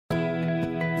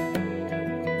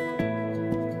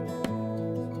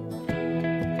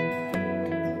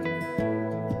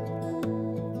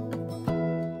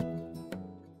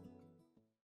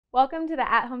Welcome to the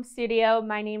At Home Studio.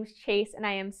 My name's Chase, and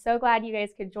I am so glad you guys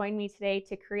could join me today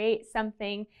to create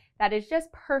something that is just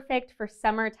perfect for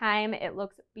summertime. It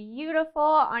looks beautiful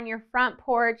on your front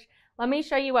porch. Let me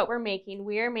show you what we're making.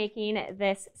 We are making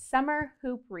this summer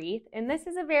hoop wreath, and this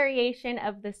is a variation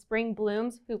of the spring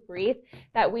blooms hoop wreath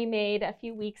that we made a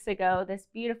few weeks ago, this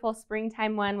beautiful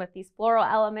springtime one with these floral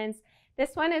elements.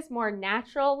 This one is more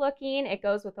natural looking. It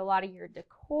goes with a lot of your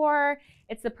decor.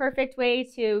 It's the perfect way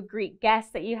to greet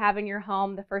guests that you have in your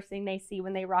home. The first thing they see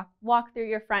when they walk through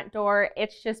your front door.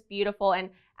 It's just beautiful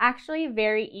and actually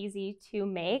very easy to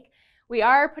make. We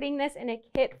are putting this in a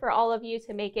kit for all of you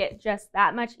to make it just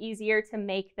that much easier to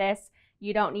make this.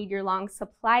 You don't need your long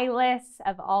supply lists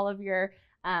of all of your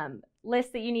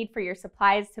lists that you need for your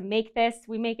supplies to make this.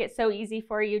 We make it so easy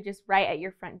for you just right at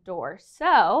your front door.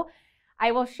 So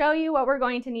I will show you what we're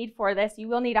going to need for this. You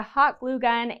will need a hot glue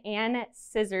gun and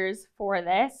scissors for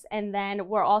this, and then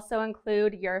we'll also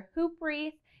include your hoop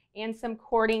wreath and some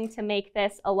cording to make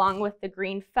this, along with the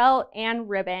green felt and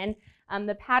ribbon.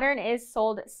 The pattern is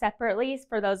sold separately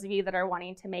for those of you that are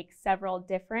wanting to make several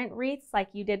different wreaths like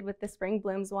you did with the spring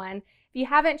blooms one. If you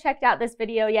haven't checked out this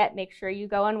video yet, make sure you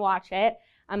go and watch it,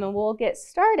 and we'll get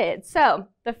started. So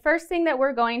the first thing that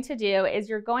we're going to do is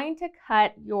you're going to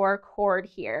cut your cord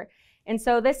here. And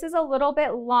so this is a little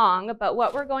bit long, but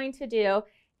what we're going to do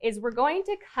is we're going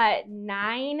to cut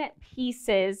 9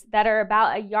 pieces that are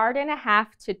about 1.5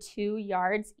 yards to 2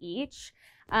 yards each.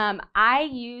 I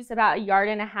use about 1.5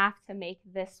 yards to make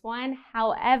this one.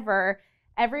 However,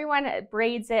 everyone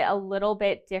braids it a little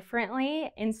bit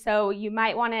differently. And so you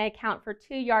might want to account for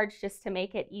 2 yards just to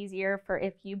make it easier for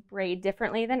if you braid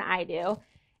differently than I do.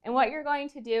 And what you're going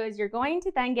to do is you're going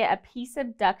to then get a piece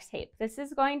of duct tape. This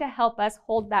is going to help us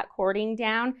hold that cording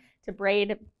down to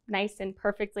braid nice and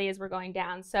perfectly as we're going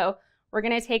down. So we're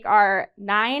going to take our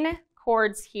 9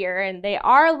 cords here, and they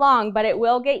are long, but it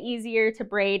will get easier to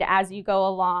braid as you go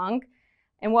along.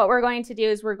 And what we're going to do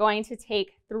is we're going to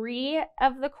take 3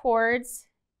 of the cords,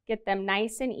 get them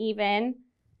nice and even,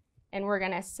 and we're going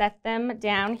to set them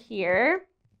down here.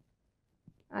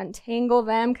 Untangle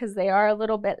them because they are a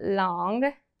little bit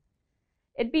long.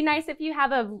 It'd be nice if you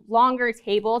have a longer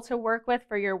table to work with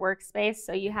for your workspace,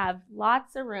 so you have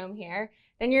lots of room here.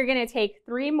 Then you're going to take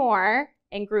 3 more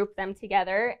and group them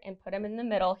together and put them in the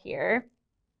middle here,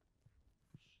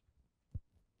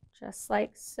 just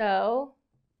like so.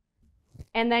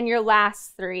 And then your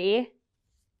last 3,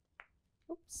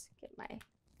 oops, get my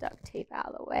duct tape out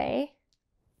of the way,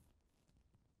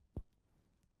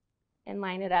 and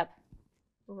line it up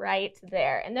right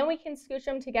there. And then we can scooch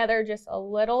them together just a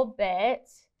little bit.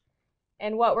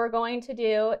 And what we're going to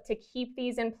do to keep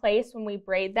these in place when we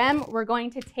braid them, we're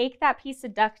going to take that piece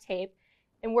of duct tape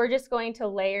and we're just going to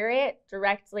layer it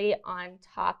directly on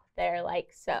top there like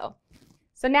so.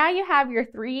 So now you have your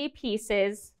 3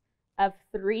 pieces of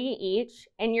 3 each,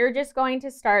 and you're just going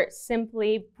to start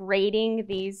simply braiding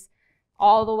these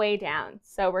all the way down.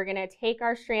 So we're going to take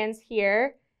our strands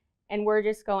here and we're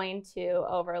just going to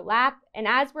overlap. And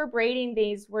as we're braiding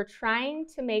these, we're trying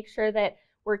to make sure that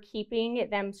we're keeping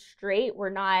them straight. We're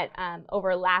not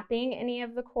overlapping any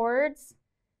of the cords.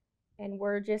 And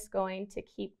we're just going to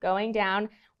keep going down.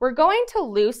 We're going to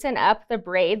loosen up the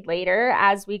braid later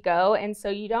as we go. And so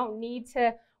you don't need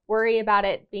to worry about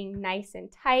it being nice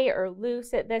and tight or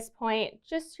loose at this point.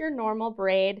 Just your normal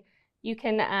braid. You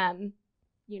can,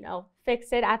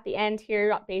 fix it at the end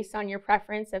here based on your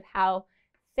preference of how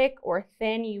thick or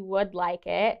thin you would like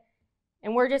it.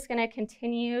 And we're just going to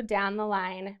continue down the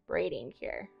line braiding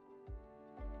here.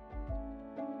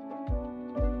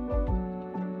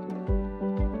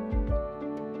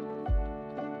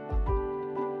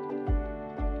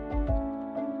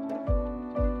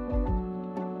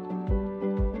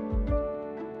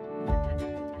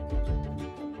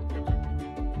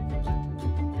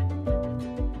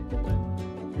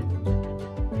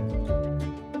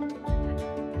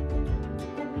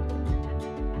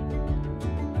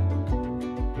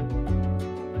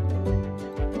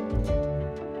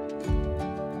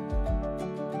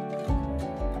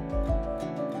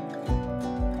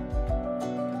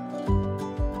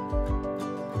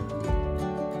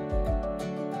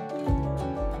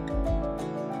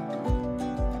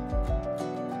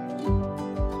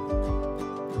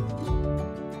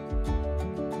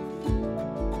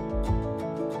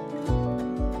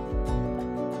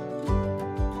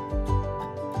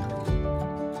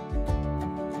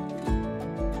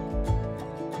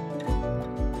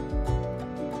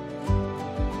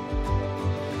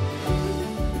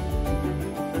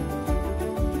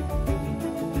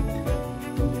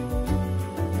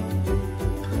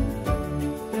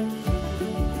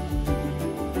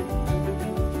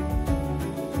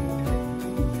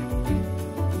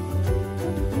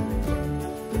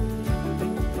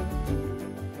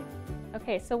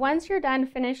 Okay, so once you're done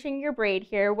finishing your braid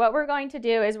here, what we're going to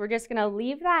do is we're just going to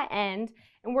leave that end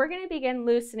and we're going to begin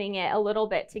loosening it a little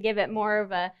bit to give it more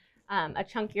of a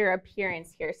chunkier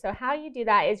appearance here. So how you do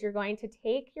that is you're going to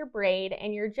take your braid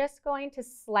and you're just going to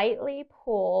slightly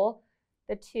pull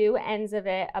the two ends of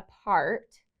it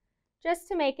apart just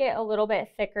to make it a little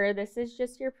bit thicker. This is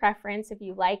just your preference. If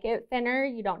you like it thinner,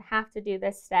 you don't have to do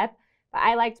this step, but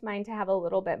I liked mine to have a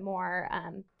little bit more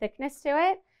thickness to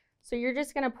it. So you're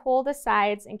just going to pull the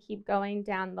sides and keep going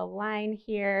down the line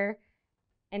here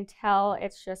until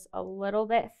it's just a little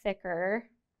bit thicker.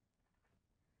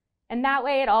 And that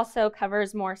way it also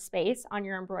covers more space on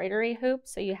your embroidery hoop,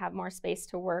 so you have more space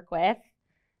to work with.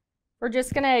 We're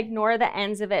just going to ignore the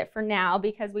ends of it for now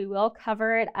because we will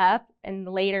cover it up in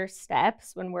later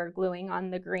steps when we're gluing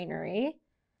on the greenery.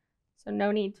 So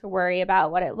no need to worry about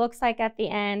what it looks like at the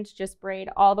end. Just braid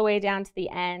all the way down to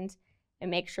the end and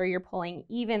make sure you're pulling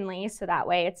evenly so that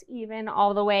way it's even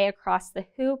all the way across the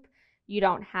hoop. You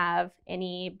don't have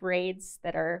any braids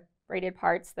that are braided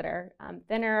parts that are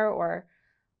thinner or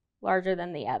larger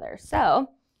than the other. So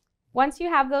once you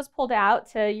have those pulled out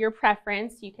to your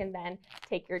preference, you can then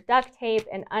take your duct tape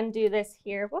and undo this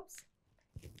here. Whoops.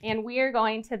 And we are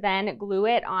going to then glue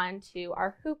it onto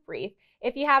our hoop wreath.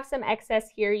 If you have some excess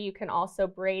here, you can also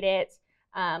braid it.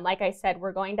 Like I said,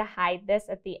 we're going to hide this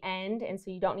at the end, and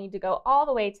so you don't need to go all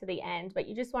the way to the end, but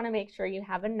you just want to make sure you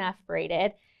have enough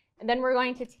braided. And then we're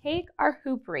going to take our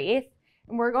hoop wreath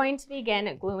and we're going to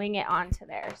begin gluing it onto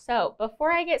there. So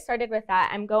before I get started with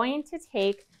that, I'm going to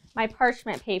take my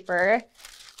parchment paper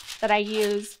that I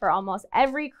use for almost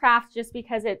every craft just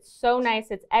because it's so nice.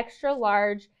 It's extra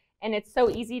large and it's so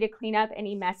easy to clean up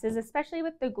any messes, especially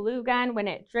with the glue gun. When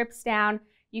it drips down,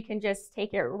 you can just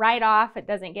take it right off. It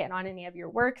doesn't get on any of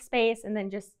your workspace, and then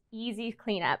just easy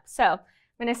cleanup. So I'm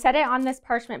going to set it on this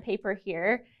parchment paper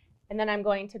here, and then I'm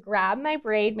going to grab my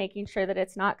braid, making sure that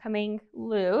it's not coming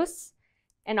loose.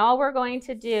 And all we're going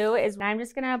to do is I'm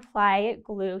just going to apply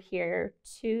glue here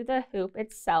to the hoop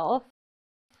itself.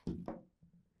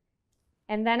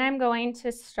 And then I'm going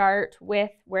to start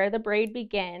with where the braid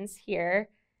begins here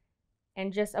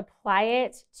and just apply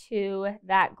it to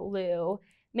that glue,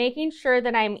 making sure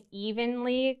that I'm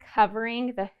evenly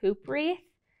covering the hoop wreath.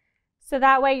 So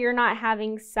that way you're not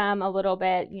having some a little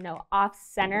bit, off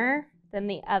center than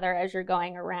the other as you're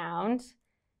going around,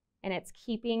 and it's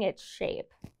keeping its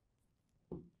shape.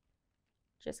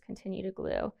 Just continue to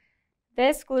glue.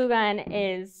 This glue gun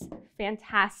is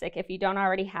fantastic if you don't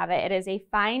already have it. It is a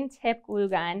fine tip glue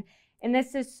gun, and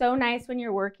this is so nice when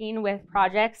you're working with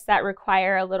projects that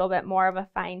require a little bit more of a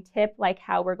fine tip, like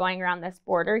how we're going around this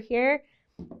border here.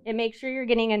 It makes sure you're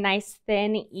getting a nice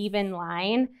thin, even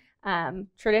line.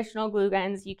 Traditional glue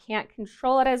guns, you can't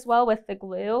control it as well with the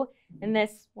glue, and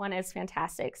this one is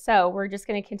fantastic. So we're just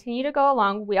going to continue to go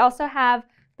along. We also have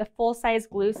the full-size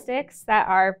glue sticks that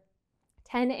are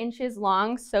 10 inches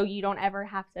long, so you don't ever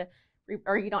have to,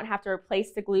 or you don't have to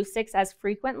replace the glue sticks as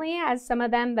frequently as some of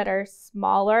them that are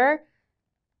smaller.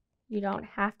 You don't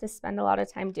have to spend a lot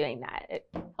of time doing that. It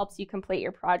helps you complete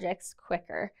your projects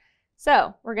quicker.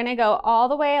 So we're going to go all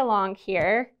the way along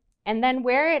here, and then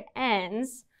where it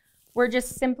ends, we're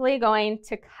just simply going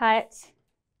to cut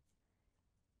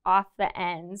off the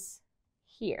ends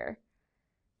here.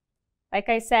 Like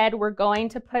I said, we're going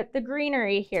to put the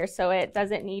greenery here so it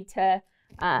doesn't need to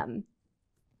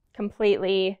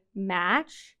completely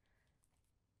match.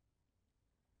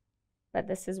 But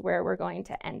this is where we're going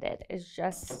to end it, is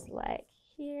just like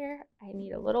here. I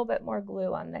need a little bit more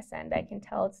glue on this end. I can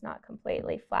tell it's not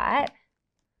completely flat.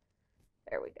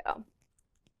 There we go.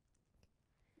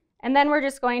 And then we're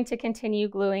just going to continue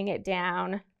gluing it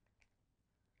down.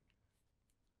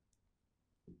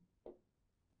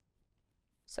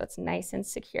 So it's nice and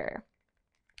secure.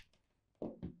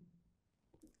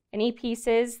 Any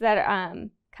pieces that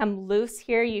come loose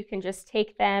here, you can just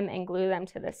take them and glue them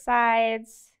to the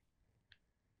sides.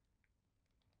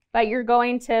 But you're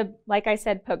going to, like I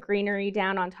said, put greenery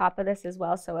down on top of this as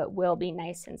well, so it will be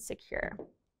nice and secure.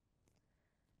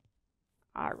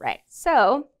 All right,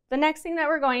 so the next thing that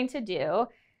we're going to do,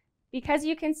 because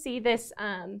you can see this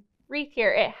wreath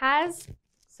here, it has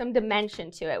some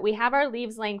dimension to it. We have our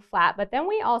leaves laying flat, but then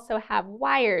we also have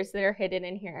wires that are hidden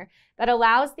in here that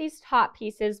allows these top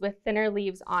pieces with thinner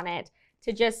leaves on it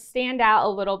to just stand out a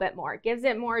little bit more. It gives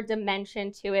it more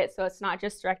dimension to it, so it's not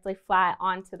just directly flat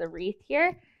onto the wreath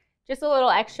here, just a little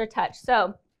extra touch.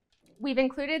 So we've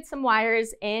included some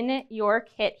wires in your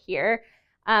kit here.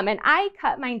 And I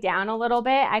cut mine down a little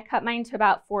bit. I cut mine to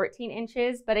about 14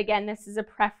 inches, but again, this is a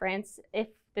preference. If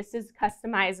this is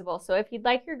customizable. So if you'd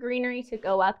like your greenery to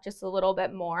go up just a little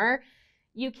bit more,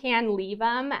 you can leave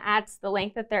them at the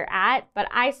length that they're at, but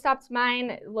I stopped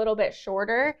mine a little bit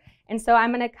shorter, and so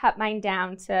I'm going to cut mine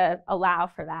down to allow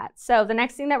for that. So the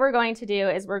next thing that we're going to do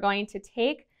is we're going to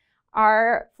take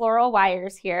our floral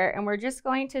wires here, and we're just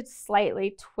going to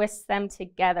slightly twist them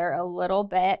together a little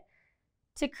bit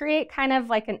to create kind of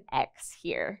like an X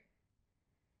here.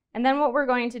 And then what we're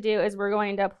going to do is we're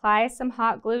going to apply some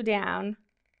hot glue down,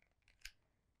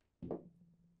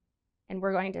 and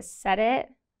we're going to set it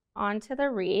onto the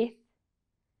wreath,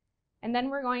 and then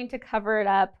we're going to cover it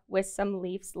up with some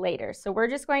leaves later. So we're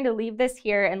just going to leave this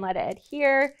here and let it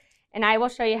adhere, and I will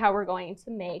show you how we're going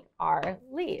to make our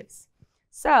leaves.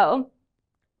 So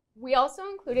we also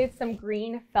included some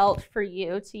green felt for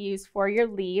you to use for your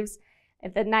leaves.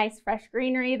 The nice fresh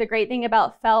greenery. The great thing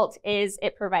about felt is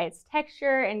it provides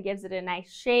texture and gives it a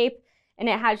nice shape, and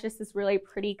it has just this really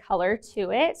pretty color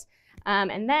to it.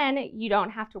 And then you don't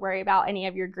have to worry about any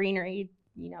of your greenery,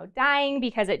 dying,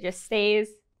 because it just stays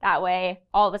that way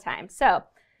all the time. So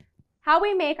how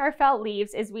we make our felt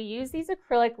leaves is we use these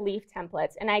acrylic leaf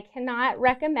templates, and I cannot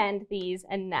recommend these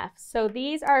enough. So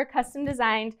these are custom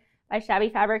designed by Shabby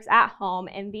Fabrics at home,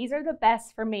 and these are the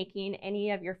best for making any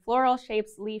of your floral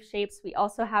shapes, leaf shapes. We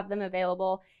also have them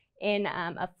available in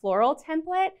a floral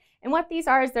template. And what these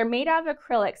are is they're made out of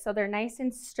acrylic, so they're nice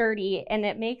and sturdy, and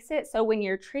it makes it so when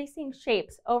you're tracing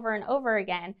shapes over and over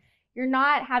again, you're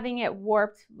not having it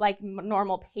warped like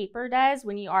normal paper does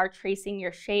when you are tracing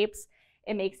your shapes.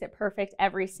 It makes it perfect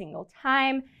every single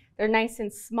time. They're nice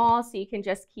and small, so you can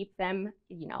just keep them,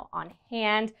 on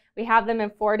hand. We have them in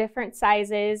 4 different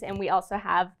sizes, and we also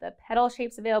have the petal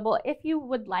shapes available. If you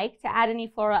would like to add any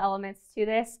floral elements to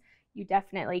this, you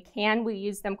definitely can. We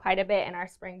use them quite a bit in our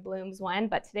Spring Blooms one,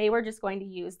 but today we're just going to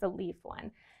use the leaf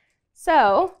one.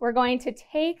 So we're going to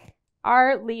take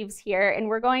our leaves here, and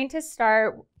we're going to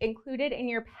start included in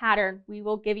your pattern. We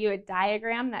will give you a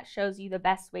diagram that shows you the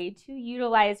best way to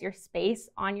utilize your space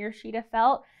on your sheet of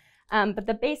felt. But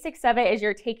the basics of it is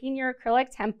you're taking your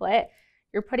acrylic template,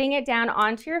 you're putting it down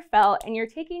onto your felt, and you're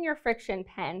taking your friction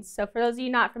pen. So for those of you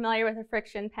not familiar with a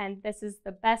friction pen, this is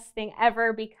the best thing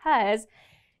ever because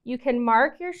you can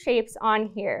mark your shapes on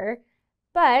here,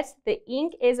 but the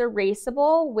ink is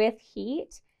erasable with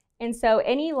heat. And so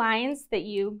any lines that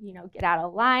you get out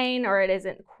of line or it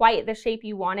isn't quite the shape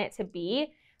you want it to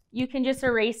be, you can just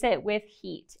erase it with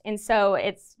heat. And so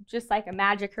it's just like a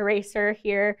magic eraser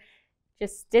here,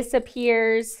 just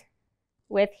disappears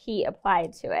with heat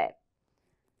applied to it.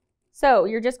 So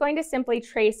you're just going to simply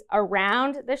trace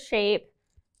around the shape,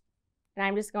 and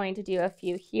I'm just going to do a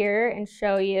few here and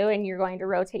show you, and you're going to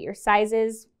rotate your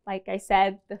sizes. Like I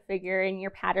said, the figure in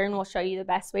your pattern will show you the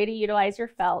best way to utilize your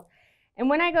felt. And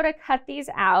when I go to cut these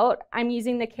out, I'm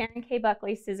using the Karen K.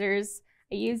 Buckley scissors.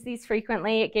 I use these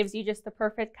frequently. It gives you just the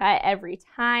perfect cut every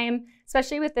time.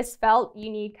 Especially with this felt, you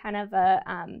need kind of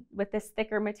a, with this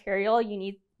thicker material,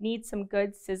 you need some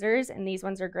good scissors, and these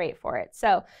ones are great for it.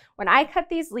 So when I cut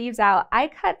these leaves out, I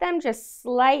cut them just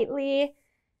slightly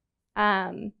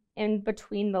in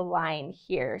between the line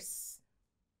here.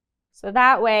 So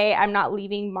that way I'm not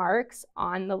leaving marks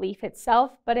on the leaf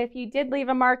itself, but if you did leave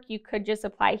a mark, you could just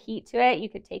apply heat to it. You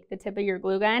could take the tip of your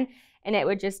glue gun and it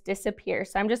would just disappear.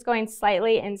 So I'm just going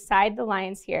slightly inside the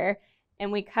lines here,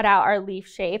 and we cut out our leaf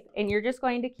shape, and you're just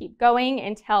going to keep going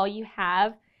until you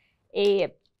have a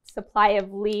supply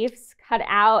of leaves cut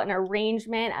out, an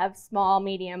arrangement of small,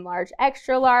 medium, large,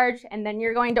 extra large, and then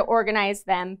you're going to organize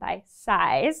them by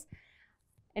size.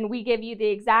 And we give you the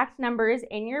exact numbers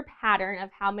in your pattern of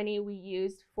how many we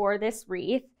used for this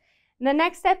wreath. And the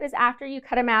next step is after you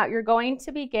cut them out, you're going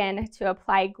to begin to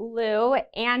apply glue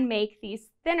and make these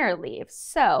thinner leaves.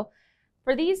 So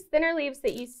for these thinner leaves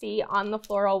that you see on the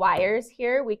floral wires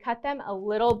here, we cut them a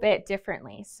little bit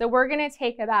differently. So we're going to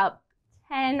take about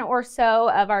 10 or so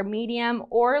of our medium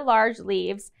or large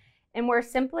leaves, and we're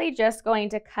simply just going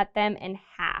to cut them in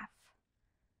half,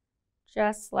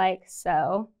 just like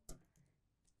so.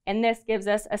 And this gives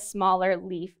us a smaller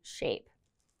leaf shape.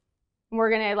 And we're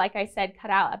going to, like I said,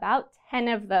 cut out about 10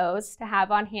 of those to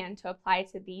have on hand to apply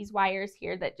to these wires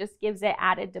here. That just gives it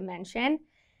added dimension.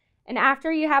 And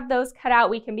after you have those cut out,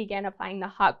 we can begin applying the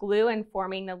hot glue and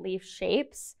forming the leaf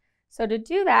shapes. So to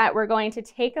do that, we're going to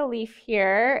take a leaf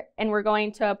here, and we're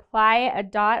going to apply a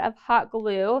dot of hot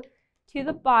glue to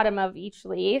the bottom of each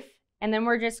leaf. And then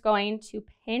we're just going to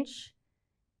pinch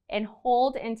and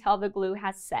hold until the glue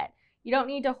has set. You don't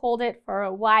need to hold it for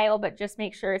a while, but just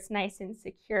make sure it's nice and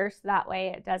secure so that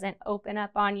way it doesn't open up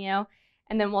on you.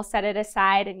 And then we'll set it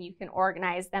aside, and you can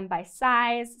organize them by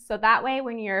size. So that way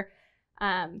when you're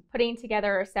putting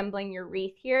together or assembling your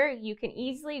wreath here, you can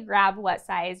easily grab what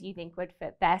size you think would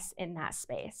fit best in that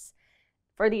space.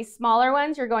 For these smaller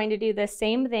ones, you're going to do the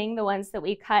same thing, the ones that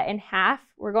we cut in half.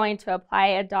 We're going to apply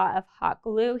a dot of hot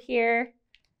glue here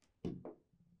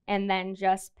and then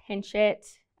just pinch it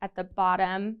at the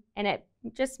bottom, and it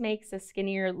just makes a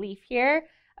skinnier leaf here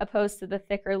opposed to the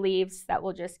thicker leaves that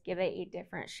will just give it a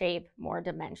different shape, more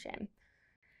dimension.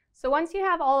 So once you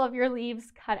have all of your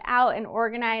leaves cut out and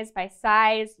organized by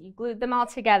size, you glued them all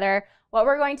together, what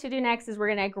we're going to do next is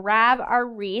we're going to grab our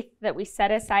wreath that we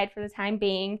set aside for the time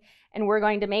being, and we're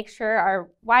going to make sure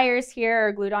our wires here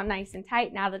are glued on nice and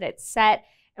tight now that it's set.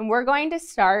 And we're going to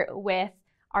start with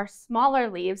our smaller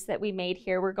leaves that we made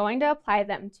here. We're going to apply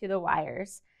them to the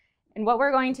wires. And what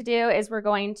we're going to do is we're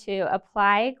going to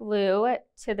apply glue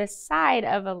to the side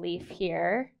of a leaf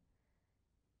here,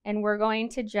 and we're going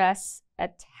to just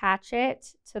attach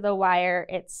it to the wire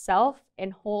itself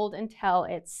and hold until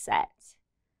it's set.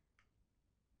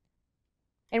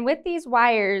 And with these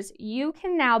wires, you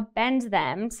can now bend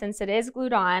them since it is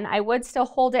glued on. I would still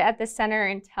hold it at the center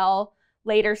until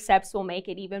later steps will make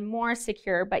it even more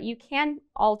secure, but you can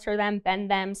alter them,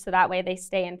 bend them, so that way they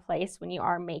stay in place when you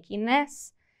are making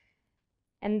this.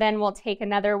 And then we'll take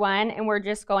another one and we're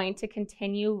just going to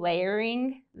continue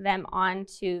layering them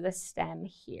onto the stem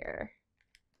here.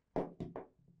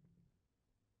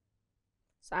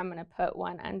 So I'm going to put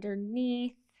one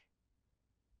underneath.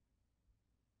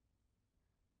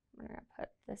 I'm going to put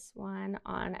this one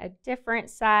on a different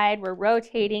side. We're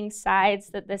rotating sides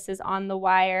that this is on the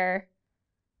wire.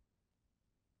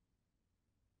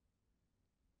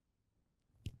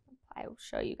 I will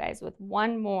show you guys with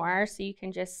one more so you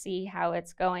can just see how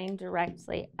it's going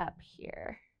directly up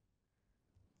here.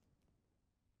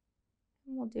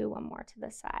 And we'll do one more to the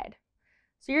side.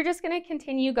 So you're just going to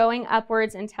continue going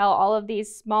upwards until all of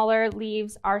these smaller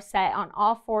leaves are set on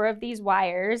all 4 of these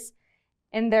wires.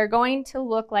 And they're going to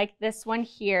look like this one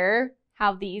here,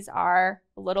 how these are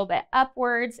a little bit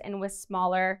upwards and with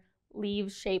smaller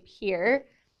leaf shape here.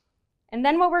 And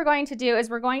then what we're going to do is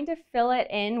we're going to fill it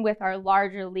in with our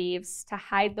larger leaves to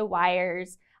hide the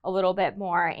wires a little bit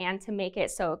more and to make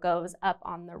it so it goes up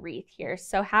on the wreath here.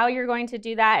 So how you're going to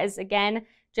do that is, again,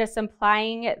 just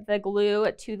applying the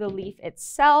glue to the leaf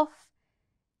itself,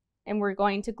 and we're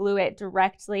going to glue it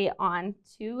directly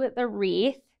onto the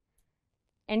wreath,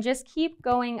 and just keep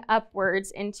going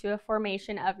upwards into a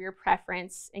formation of your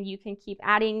preference, and you can keep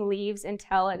adding leaves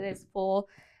until it is full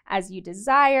as you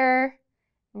desire.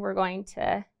 We're going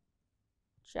to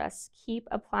just keep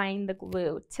applying the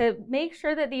glue. To make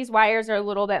sure that these wires are a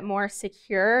little bit more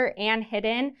secure and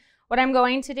hidden, what I'm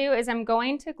going to do is I'm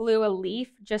going to glue a leaf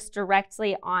just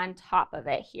directly on top of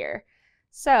it here.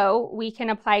 So we can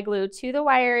apply glue to the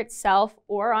wire itself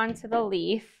or onto the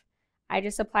leaf. I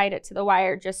just applied it to the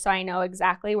wire just so I know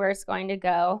exactly where it's going to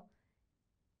go.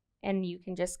 And you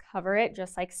can just cover it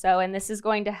just like so. And this is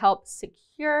going to help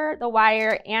secure the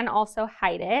wire and also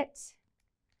hide it.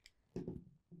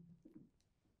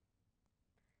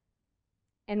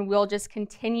 And we'll just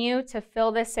continue to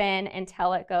fill this in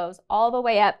until it goes all the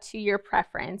way up to your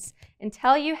preference,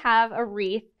 until you have a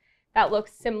wreath that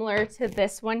looks similar to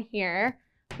this one here,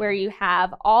 where you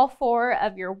have all 4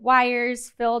 of your wires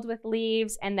filled with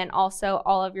leaves and then also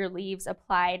all of your leaves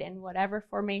applied in whatever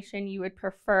formation you would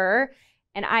prefer.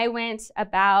 And I went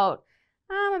about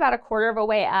a quarter of a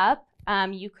way up.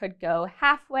 You could go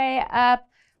halfway up,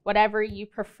 whatever you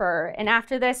prefer. And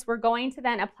after this, we're going to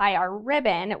then apply our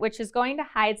ribbon, which is going to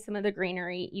hide some of the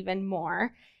greenery even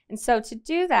more. And so to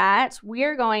do that,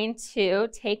 we're going to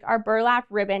take our burlap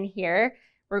ribbon here.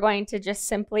 We're going to just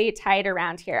simply tie it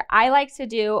around here. I like to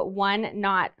do 1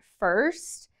 knot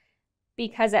first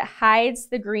because it hides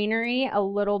the greenery a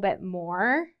little bit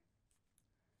more.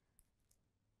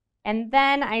 And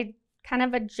then I kind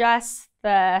of adjust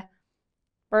the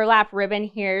burlap ribbon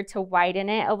here to widen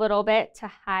it a little bit to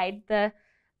hide the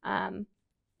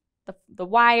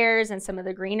wires and some of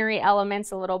the greenery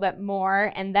elements a little bit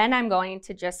more. And then I'm going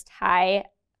to just tie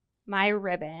my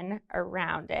ribbon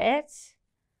around it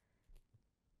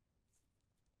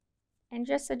and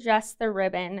just adjust the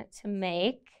ribbon to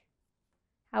make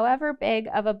however big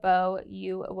of a bow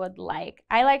you would like.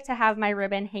 I like to have my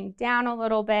ribbon hang down a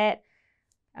little bit,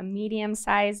 a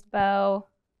medium-sized bow.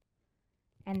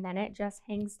 And then it just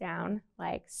hangs down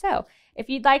like so. If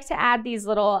you'd like to add these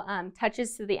little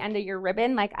touches to the end of your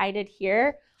ribbon like I did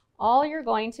here, all you're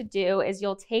going to do is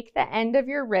you'll take the end of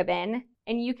your ribbon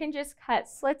and you can just cut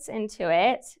slits into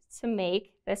it to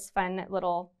make this fun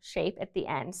little shape at the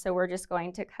end. So we're just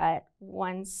going to cut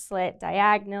 1 slit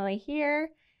diagonally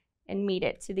here and meet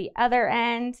it to the other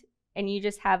end, and you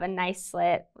just have a nice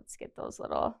slit. Let's get those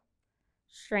little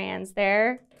strands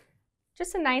there.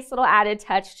 Just a nice little added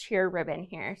touch to your ribbon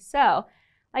here. So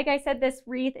Like I said, this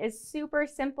wreath is super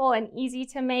simple and easy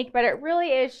to make, but it really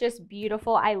is just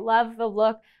beautiful. I love the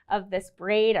look of this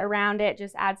braid around it.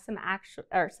 Just adds some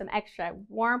extra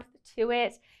warmth to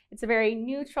it. It's a very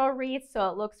neutral wreath, so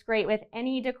it looks great with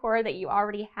any decor that you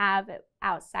already have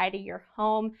outside of your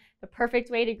home. The perfect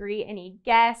way to greet any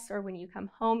guests, or when you come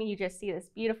home, you just see this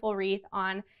beautiful wreath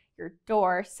on your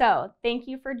door. So thank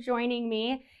you for joining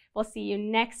me. We'll see you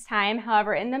next time.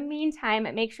 However, in the meantime,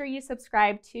 make sure you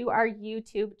subscribe to our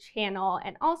YouTube channel,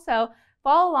 and also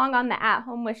follow along on the At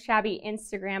Home with Shabby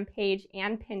Instagram page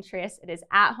and Pinterest. It is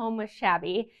At Home with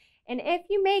Shabby. And if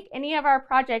you make any of our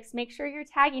projects, make sure you're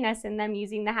tagging us in them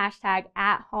using the hashtag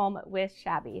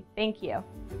 @HomeWithShabby. Thank you.